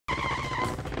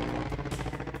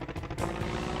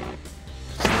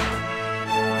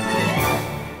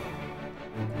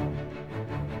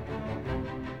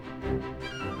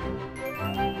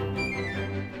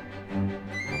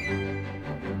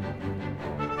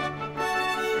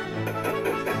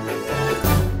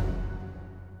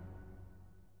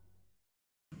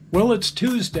Well, it's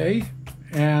Tuesday,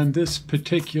 and this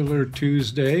particular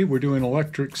Tuesday, we're doing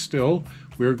electric still.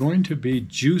 We're going to be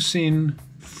juicing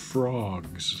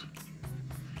frogs.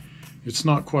 It's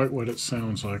not quite what it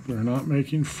sounds like. We're not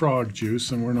making frog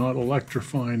juice, and we're not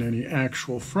electrifying any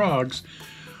actual frogs.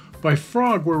 By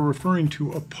frog, we're referring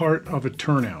to a part of a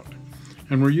turnout.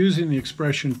 And we're using the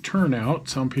expression turnout.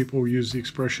 Some people use the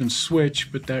expression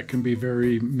switch, but that can be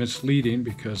very misleading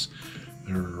because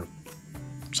there are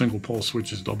single pole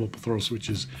switches, double throw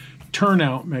switches.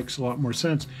 Turnout makes a lot more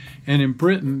sense. And in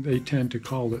Britain, they tend to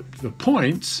call it the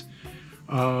points,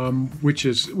 which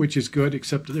is good,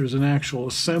 except that there's an actual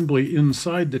assembly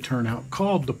inside the turnout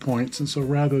called the points. And so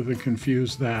rather than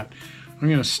confuse that, I'm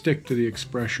going to stick to the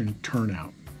expression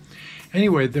turnout.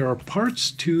 Anyway, there are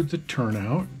parts to the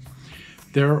turnout.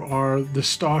 There are the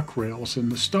stock rails, and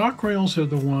the stock rails are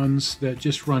the ones that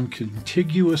just run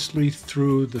contiguously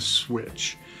through the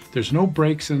switch. There's no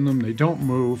breaks in them, they don't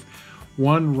move.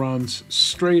 One runs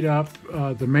straight up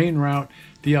the main route,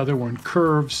 the other one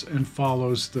curves and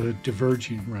follows the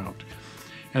diverging route.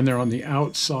 And they're on the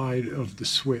outside of the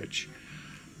switch.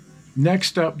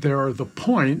 Next up, there are the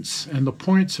points, and the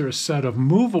points are a set of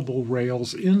movable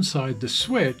rails inside the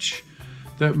switch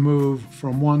that move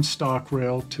from one stock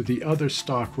rail to the other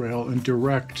stock rail and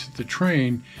direct the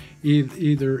train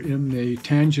either in the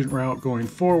tangent route going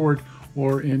forward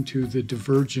or into the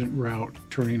divergent route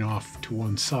turning off to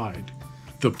one side.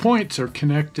 The points are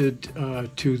connected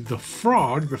to the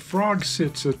frog. The frog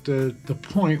sits at the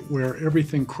point where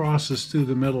everything crosses through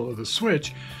the middle of the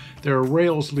switch. There are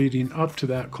rails leading up to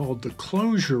that called the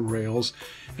closure rails,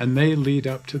 and they lead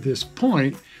up to this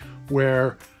point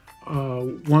where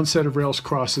one set of rails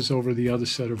crosses over the other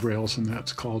set of rails, and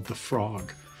that's called the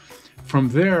frog. From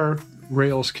there,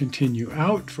 rails continue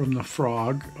out from the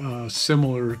frog,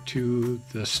 similar to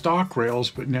the stock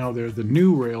rails, but now they're the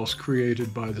new rails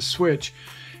created by the switch.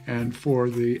 And for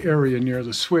the area near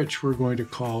the switch, we're going to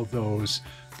call those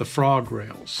the frog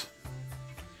rails.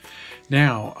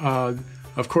 Now,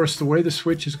 of course, the way the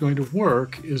switch is going to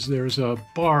work is there's a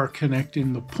bar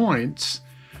connecting the points,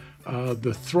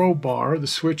 the throw bar, the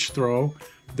switch throw,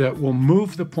 that will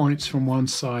move the points from one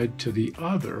side to the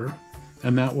other,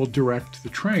 and that will direct the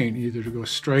train either to go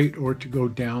straight or to go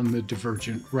down the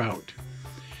divergent route.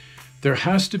 There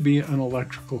has to be an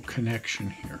electrical connection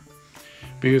here,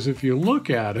 because if you look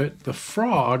at it, the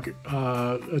frog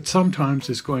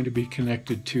sometimes is going to be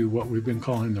connected to what we've been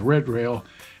calling the red rail.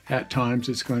 At times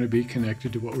it's going to be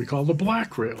connected to what we call the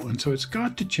black rail, and so it's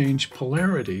got to change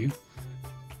polarity.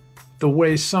 The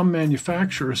way some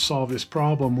manufacturers solve this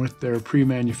problem with their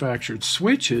pre-manufactured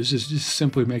switches is just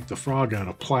simply make the frog out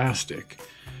of plastic.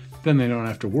 Then they don't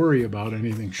have to worry about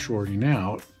anything shorting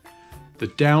out. The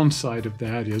downside of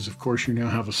that is, of course, you now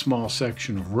have a small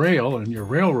section of rail in your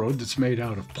railroad that's made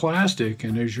out of plastic,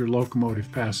 and as your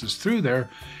locomotive passes through there,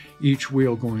 each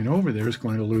wheel going over there is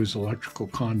going to lose electrical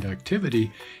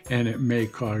conductivity, and it may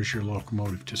cause your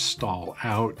locomotive to stall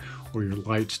out or your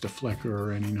lights to flicker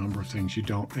or any number of things you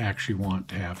don't actually want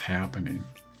to have happening.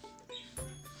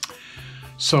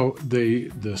 So the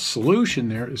solution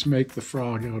there is make the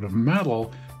frog out of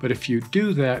metal, but if you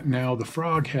do that, now the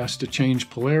frog has to change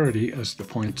polarity as the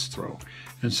points throw.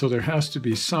 And so there has to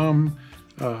be some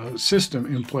system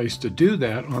in place to do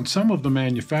that. On some of the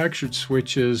manufactured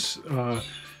switches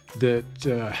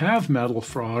that have metal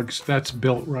frogs, that's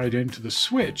built right into the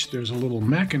switch. There's a little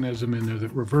mechanism in there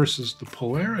that reverses the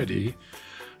polarity,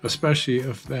 especially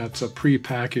if that's a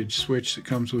pre-packaged switch that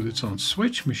comes with its own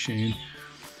switch machine.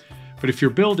 But if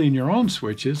you're building your own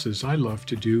switches, as I love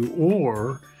to do,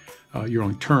 or your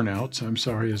own turnouts,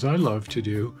 as I love to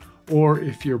do, or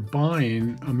if you're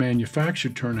buying a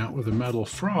manufactured turnout with a metal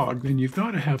frog, then you've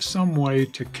got to have some way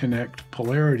to connect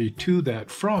polarity to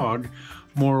that frog.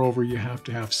 Moreover, you have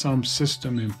to have some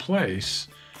system in place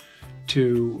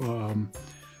to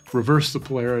reverse the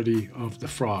polarity of the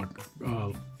frog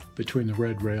between the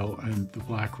red rail and the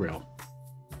black rail.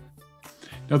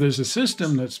 Now, there's a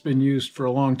system that's been used for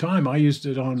a long time. I used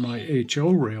it on my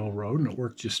HO railroad, and it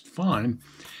worked just fine.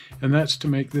 And that's to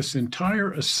make this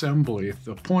entire assembly,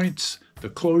 the points, the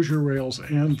closure rails,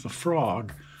 and the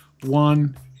frog,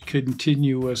 one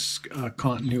continuous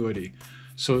continuity.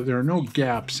 So there are no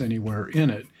gaps anywhere in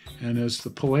it. And as the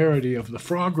polarity of the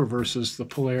frog reverses, the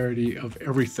polarity of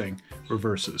everything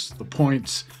reverses. The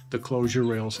points, the closure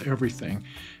rails, everything.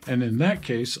 And in that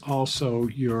case, also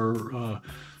your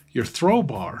throw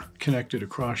bar connected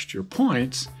across your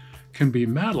points can be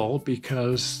metal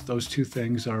because those two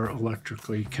things are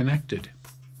electrically connected.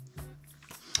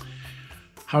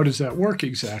 How does that work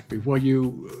exactly? Well,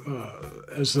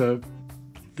 as the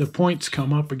the points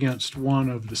come up against one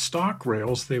of the stock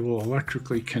rails, they will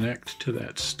electrically connect to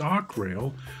that stock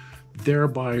rail,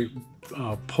 thereby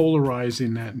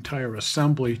polarizing that entire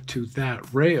assembly to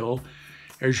that rail.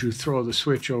 As you throw the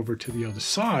switch over to the other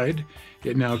side,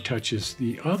 it now touches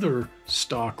the other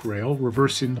stock rail,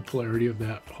 reversing the polarity of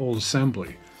that whole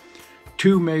assembly.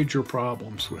 Two major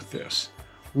problems with this.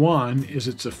 One is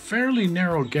it's a fairly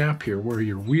narrow gap here where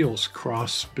your wheels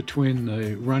cross between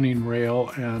the running rail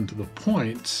and the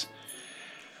points,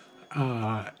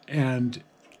 and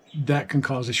that can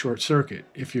cause a short circuit.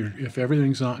 If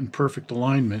everything's not in perfect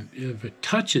alignment,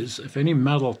 if any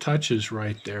metal touches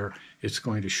right there, it's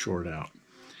going to short out.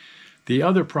 The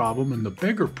other problem, and the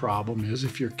bigger problem, is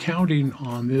if you're counting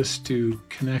on this to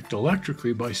connect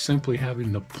electrically by simply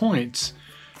having the points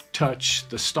touch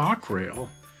the stock rail,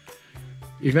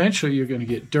 eventually you're going to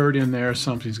get dirt in there,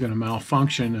 something's going to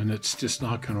malfunction, and it's just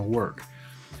not going to work.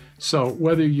 So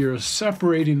whether you're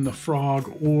separating the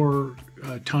frog or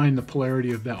tying the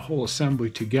polarity of that whole assembly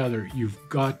together, you've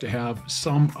got to have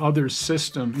some other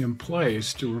system in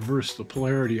place to reverse the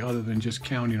polarity other than just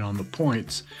counting on the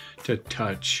points to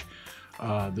touch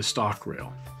the stock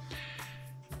rail.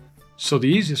 So the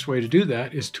easiest way to do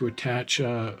that is to attach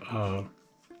a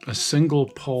single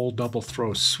pole double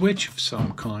throw switch of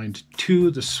some kind to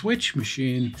the switch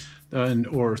machine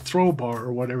or throw bar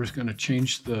or whatever is going to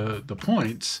change the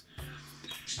points,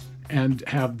 and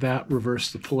have that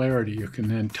reverse the polarity. You can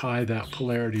then tie that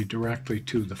polarity directly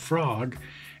to the frog,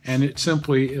 and it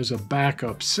simply is a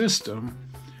backup system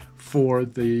for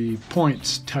the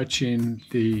points touching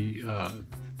the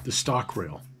stock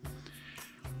rail.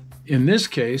 In this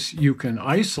case, you can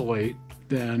isolate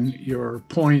then your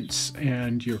points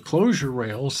and your closure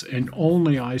rails and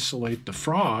only isolate the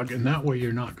frog, and that way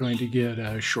you're not going to get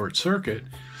a short circuit.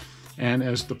 And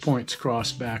as the points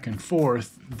cross back and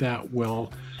forth, that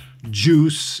will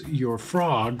juice your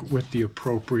frog with the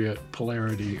appropriate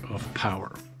polarity of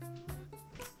power.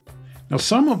 Now,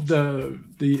 some of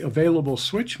the available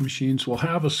switch machines will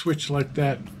have a switch like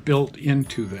that built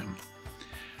into them.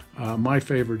 My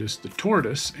favorite is the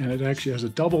Tortoise, and it actually has a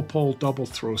double pole, double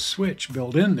throw switch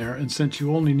built in there. And since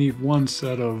you only need one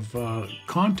set of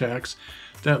contacts,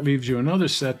 that leaves you another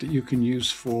set that you can use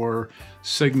for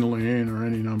signaling or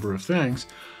any number of things.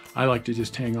 I like to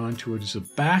just hang on to it as a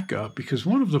backup, because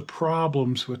one of the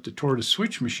problems with the Tortoise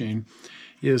switch machine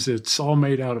is it's all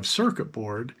made out of circuit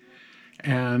board,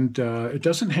 and it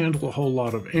doesn't handle a whole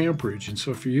lot of amperage. And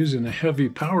so if you're using a heavy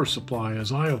power supply,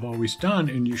 as I have always done,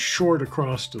 and you short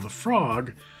across to the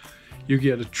frog, you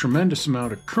get a tremendous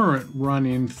amount of current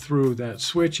running through that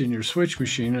switch in your switch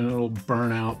machine, and it'll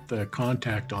burn out the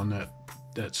contact on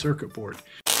that circuit board.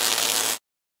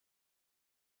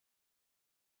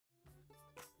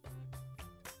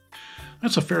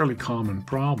 That's a fairly common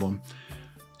problem.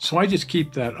 So I just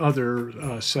keep that other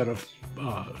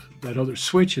that other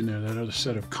switch in there, that other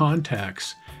set of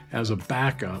contacts, as a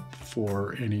backup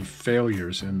for any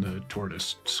failures in the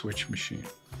Tortoise switch machine.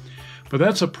 But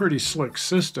that's a pretty slick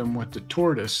system with the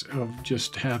Tortoise, of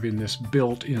just having this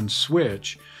built-in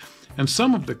switch. And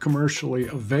some of the commercially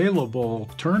available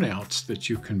turnouts that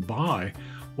you can buy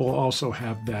will also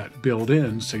have that built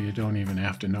in, so you don't even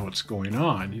have to know what's going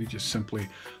on. You just simply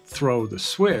throw the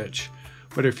switch.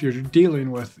 But if you're dealing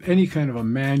with any kind of a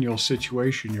manual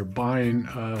situation, you're buying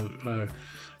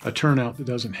a turnout that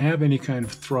doesn't have any kind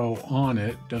of throw on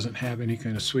it, doesn't have any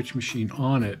kind of switch machine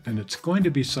on it, then it's going to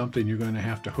be something you're going to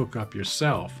have to hook up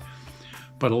yourself.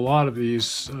 But a lot of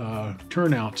these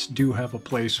turnouts do have a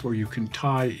place where you can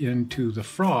tie into the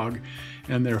frog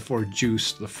and therefore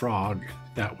juice the frog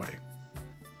that way.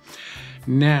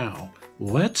 Now,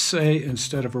 let's say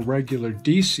instead of a regular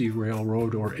DC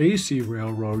railroad or AC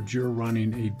railroad, you're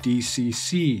running a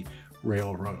DCC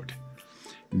railroad.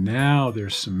 Now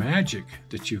there's some magic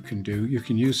that you can do. You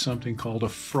can use something called a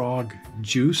frog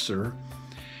juicer,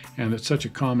 and it's such a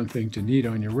common thing to need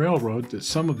on your railroad that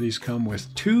some of these come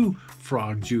with 2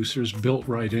 frog juicers built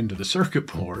right into the circuit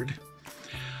board.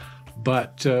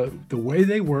 But the way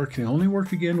they work, they only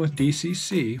work again with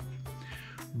DCC.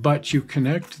 But you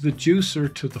connect the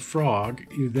juicer to the frog.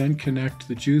 You then connect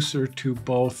the juicer to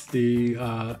both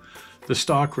the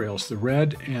stock rails, the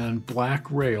red and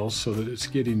black rails, so that it's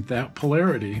getting that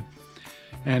polarity.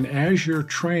 And as your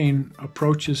train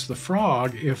approaches the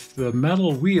frog, if the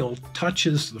metal wheel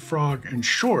touches the frog and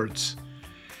shorts,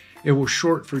 it will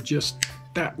short for just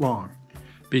that long.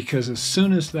 Because as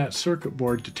soon as that circuit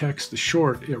board detects the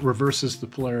short, it reverses the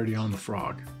polarity on the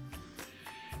frog.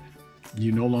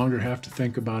 You no longer have to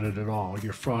think about it at all.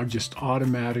 Your frog just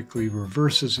automatically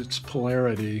reverses its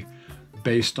polarity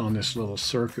based on this little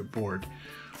circuit board.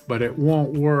 but it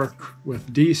won't work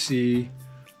with DC,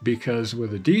 because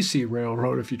with a DC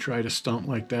railroad, if you tried a stunt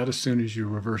like that, as soon as you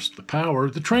reversed the power,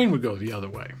 the train would go the other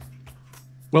way.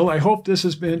 Well, I hope this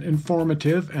has been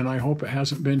informative, and I hope it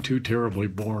hasn't been too terribly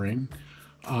boring.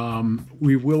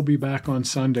 We will be back on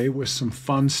Sunday with some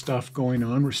fun stuff going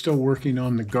on. We're still working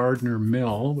on the Gardner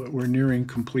Mill, but we're nearing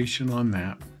completion on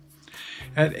that.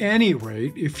 At any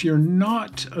rate, if you're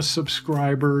not a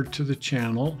subscriber to the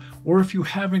channel, or if you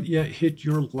haven't yet hit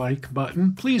your like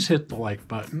button, please hit the like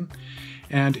button.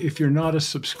 And if you're not a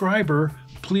subscriber,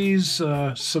 please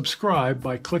subscribe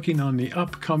by clicking on the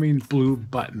upcoming blue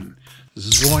button.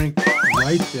 Zoink,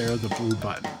 right there, the blue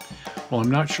button. Well,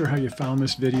 I'm not sure how you found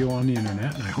this video on the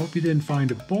internet, and I hope you didn't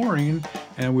find it boring,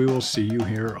 and we will see you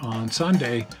here on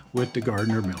Sunday with the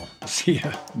Gardner Mill. See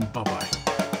ya. Bye-bye.